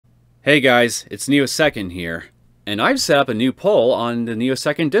Hey guys, it's Neosecond here, and I've set up a new poll on the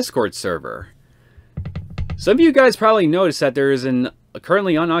Neosecond Discord server. Some of you guys probably noticed that there is a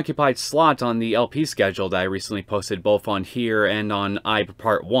currently unoccupied slot on the LP schedule that I recently posted both on here and on IBE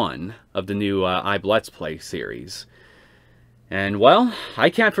Part 1 of the new IBE Let's Play series. And well, I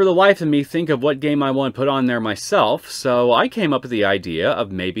can't for the life of me think of what game I want to put on there myself, so I came up with the idea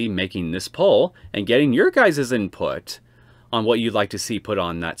of maybe making this poll and getting your guys' input on what you'd like to see put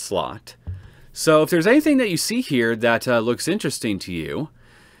on that slot. So if there's anything that you see here that looks interesting to you,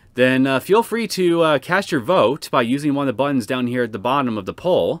 then feel free to cast your vote by using one of the buttons down here at the bottom of the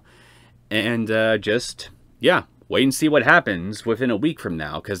poll, and wait and see what happens within a week from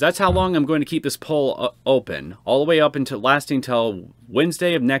now, because that's how long I'm going to keep this poll open, all the way up until lasting till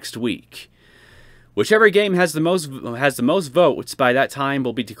Wednesday of next week. Whichever game has the most votes by that time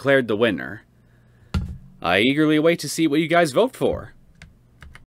will be declared the winner. I eagerly await to see what you guys vote for.